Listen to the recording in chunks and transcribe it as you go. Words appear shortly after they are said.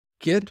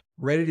Get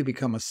ready to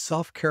become a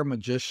self-care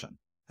magician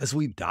as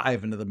we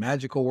dive into the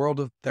magical world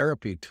of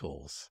therapy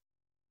tools.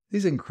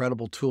 These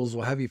incredible tools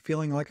will have you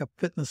feeling like a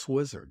fitness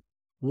wizard,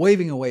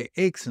 waving away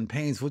aches and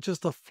pains with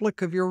just a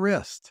flick of your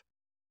wrist.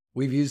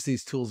 We've used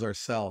these tools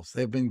ourselves.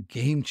 They've been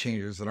game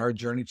changers in our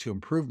journey to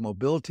improve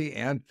mobility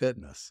and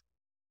fitness.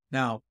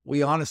 Now,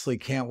 we honestly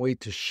can't wait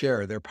to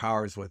share their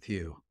powers with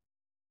you.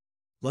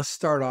 Let's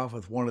start off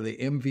with one of the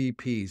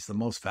MVPs, the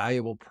most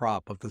valuable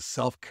prop of the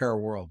self-care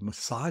world,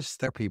 massage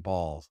therapy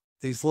balls.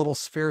 These little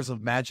spheres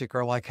of magic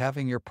are like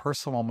having your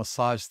personal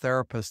massage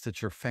therapist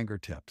at your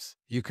fingertips.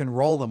 You can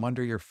roll them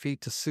under your feet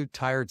to soothe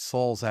tired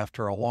souls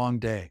after a long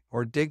day,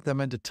 or dig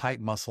them into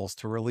tight muscles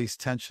to release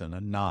tension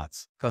and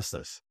knots. Trust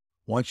us,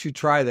 once you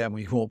try them,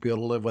 you won't be able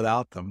to live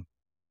without them.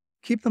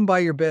 Keep them by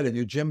your bed, in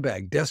your gym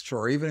bag, desk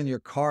drawer, or even in your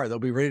car. They'll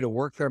be ready to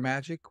work their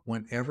magic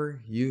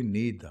whenever you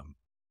need them.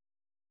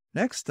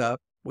 Next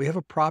up, we have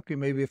a prop you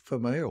may be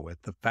familiar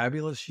with, the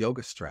fabulous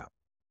yoga strap.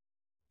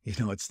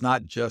 It's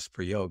not just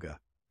for yoga.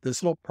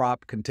 This little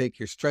prop can take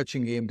your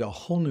stretching game to a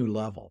whole new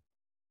level.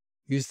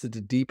 Use it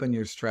to deepen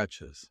your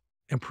stretches,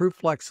 improve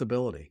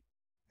flexibility,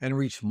 and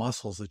reach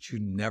muscles that you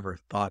never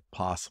thought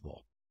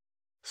possible.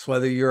 So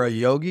whether you're a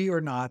yogi or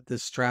not,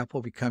 this strap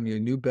will become your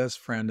new best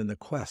friend in the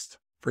quest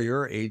for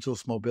your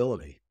ageless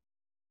mobility.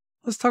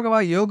 Let's talk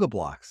about yoga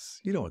blocks.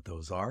 You know what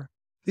those are.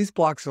 These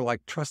blocks are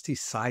like trusty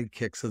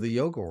sidekicks of the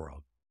yoga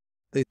world.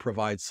 They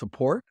provide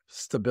support,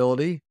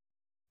 stability,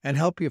 and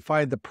help you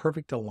find the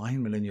perfect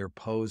alignment in your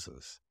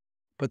poses.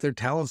 But their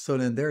talents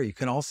don't end there. You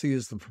can also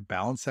use them for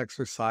balance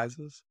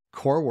exercises,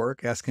 core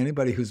work, ask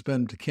anybody who's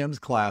been to Kim's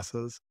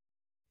classes,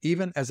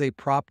 even as a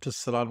prop to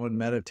sit on when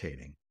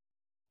meditating.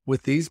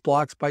 With these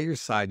blocks by your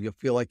side, you'll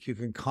feel like you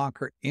can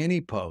conquer any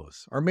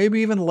pose, or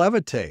maybe even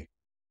levitate.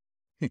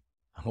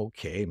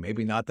 Okay,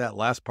 maybe not that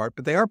last part,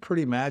 but they are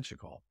pretty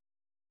magical.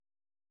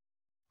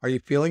 Are you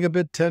feeling a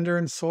bit tender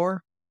and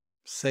sore?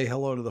 Say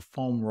hello to the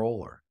foam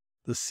roller,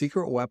 the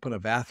secret weapon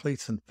of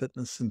athletes and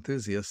fitness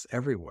enthusiasts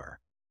everywhere.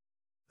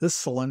 This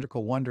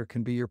cylindrical wonder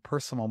can be your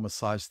personal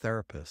massage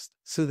therapist,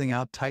 soothing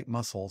out tight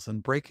muscles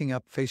and breaking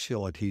up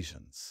facial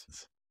adhesions.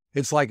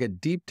 It's like a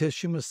deep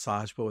tissue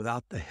massage, but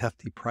without the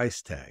hefty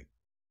price tag.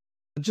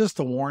 Just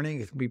a warning,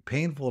 it can be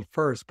painful at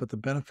first, but the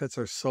benefits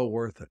are so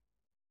worth it.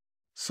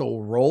 So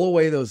roll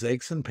away those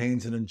aches and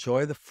pains and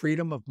enjoy the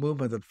freedom of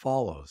movement that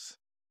follows.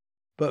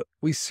 But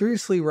we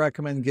seriously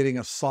recommend getting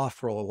a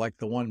soft roller like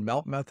the one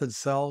Melt Method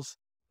sells.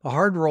 The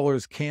hard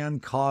rollers can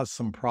cause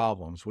some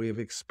problems. We have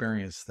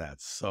experienced that.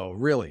 So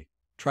really,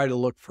 try to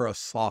look for a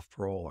soft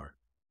roller.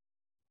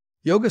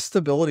 Yoga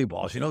stability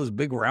balls, those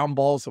big round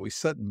balls that we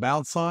sit and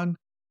bounce on?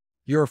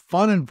 You're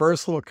fun and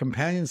versatile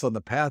companions on the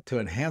path to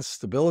enhanced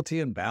stability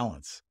and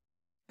balance.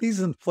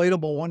 These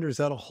inflatable wonders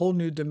add a whole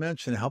new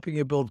dimension, helping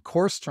you build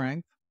core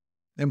strength,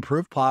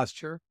 improve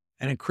posture,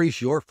 and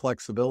increase your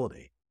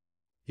flexibility.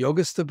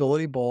 Yoga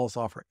stability balls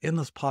offer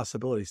endless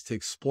possibilities to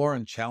explore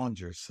and challenge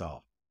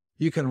yourself.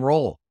 You can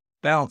roll,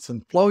 bounce,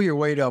 and flow your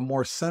way to a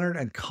more centered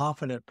and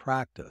confident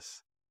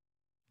practice.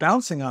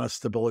 Bouncing on a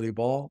stability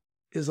ball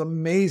is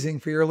amazing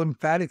for your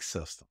lymphatic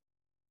system.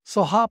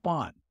 So hop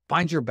on,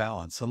 find your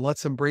balance, and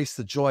let's embrace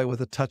the joy with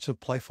a touch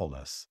of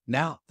playfulness.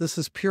 Now, this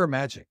is pure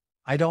magic.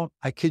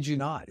 I kid you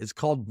not. It's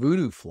called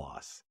voodoo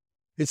floss.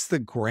 It's the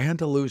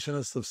grand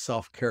illusionist of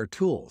self-care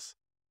tools.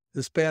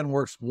 This band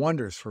works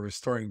wonders for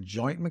restoring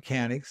joint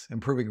mechanics,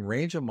 improving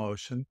range of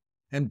motion,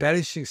 and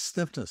banishing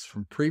stiffness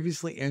from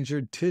previously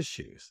injured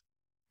tissues.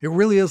 It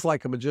really is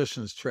like a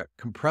magician's trick,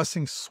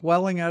 compressing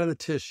swelling out of the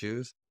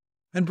tissues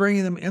and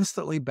bringing them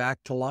instantly back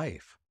to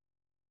life.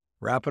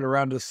 Wrap it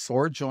around a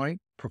sore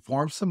joint,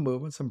 perform some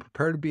movements, and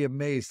prepare to be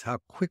amazed how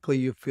quickly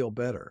you feel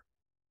better.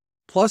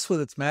 Plus, with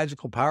its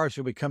magical powers,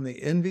 you'll become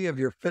the envy of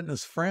your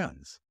fitness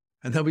friends,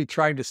 and they'll be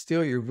trying to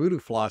steal your voodoo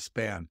floss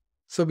band.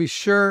 So be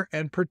sure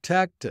and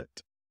protect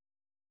it.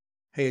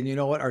 Hey, and you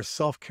know what? Our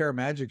self-care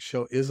magic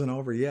show isn't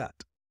over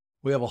yet.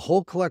 We have a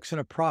whole collection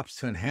of props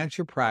to enhance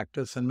your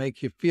practice and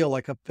make you feel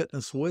like a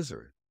fitness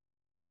wizard.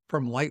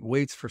 From light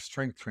weights for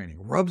strength training,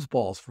 rubs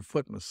balls for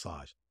foot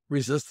massage,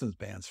 resistance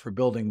bands for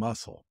building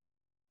muscle.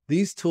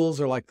 These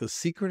tools are like the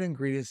secret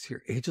ingredients to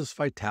your ageless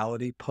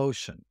vitality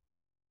potion.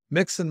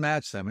 Mix and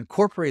match them,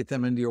 incorporate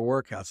them into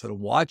your workouts, and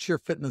watch your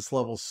fitness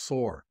levels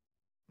soar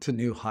to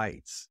new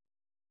heights.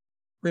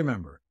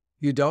 Remember,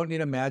 you don't need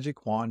a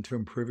magic wand to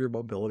improve your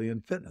mobility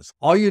and fitness.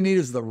 All you need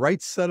is the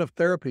right set of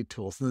therapy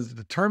tools and the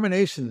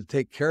determination to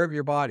take care of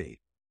your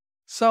body.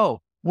 So,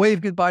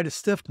 wave goodbye to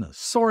stiffness,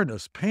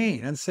 soreness,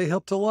 pain, and say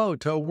hello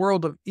to a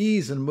world of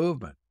ease and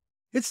movement.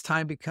 It's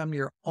time to become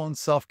your own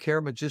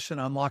self-care magician,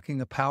 unlocking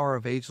the power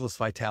of ageless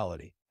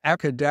vitality.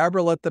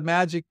 Abracadabra, let the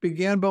magic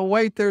begin, but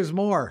wait, there's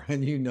more.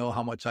 And you know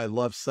how much I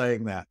love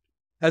saying that.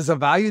 As a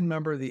valued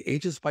member of the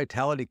Ageless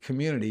Vitality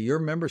community, your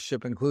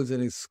membership includes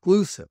an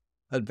exclusive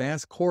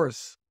advanced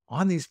course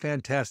on these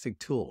fantastic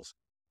tools,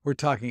 We're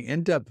talking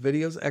in-depth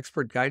videos,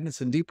 expert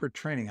guidance, and deeper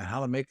training on how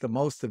to make the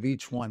most of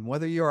each one.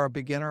 Whether you're a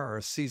beginner or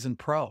a seasoned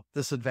pro,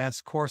 this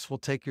advanced course will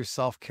take your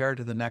self-care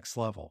to the next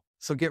level.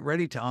 So get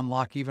ready to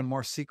unlock even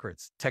more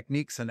secrets.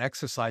 Techniques and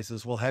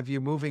exercises will have you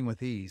moving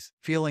with ease,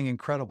 feeling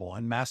incredible,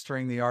 and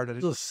mastering the art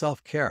of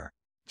self-care,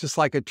 just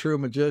like a true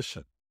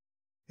magician.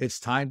 It's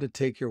time to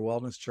take your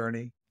wellness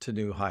journey to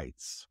new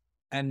heights.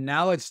 And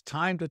now it's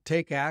time to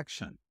take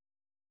action.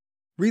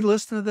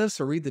 Re-listen to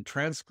this or read the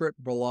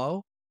transcript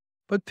below,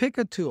 but pick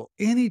a tool,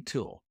 any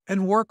tool,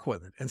 and work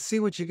with it and see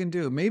what you can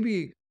do.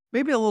 Maybe a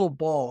little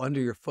ball under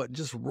your foot, and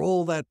just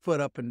roll that foot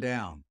up and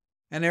down.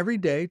 And every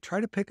day, try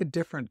to pick a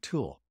different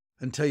tool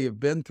until you've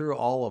been through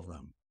all of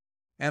them.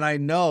 And I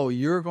know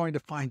you're going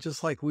to find,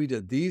 just like we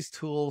did, these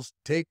tools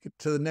take it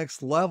to the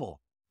next level,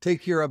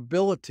 take your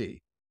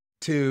ability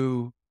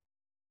to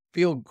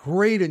feel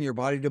great in your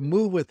body, to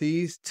move with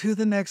ease to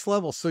the next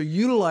level. So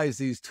utilize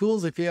these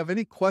tools. If you have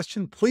any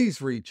question,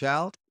 please reach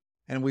out,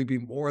 and we'd be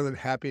more than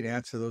happy to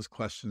answer those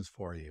questions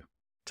for you.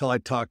 Till I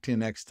talk to you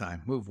next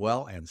time, move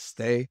well and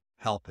stay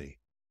healthy.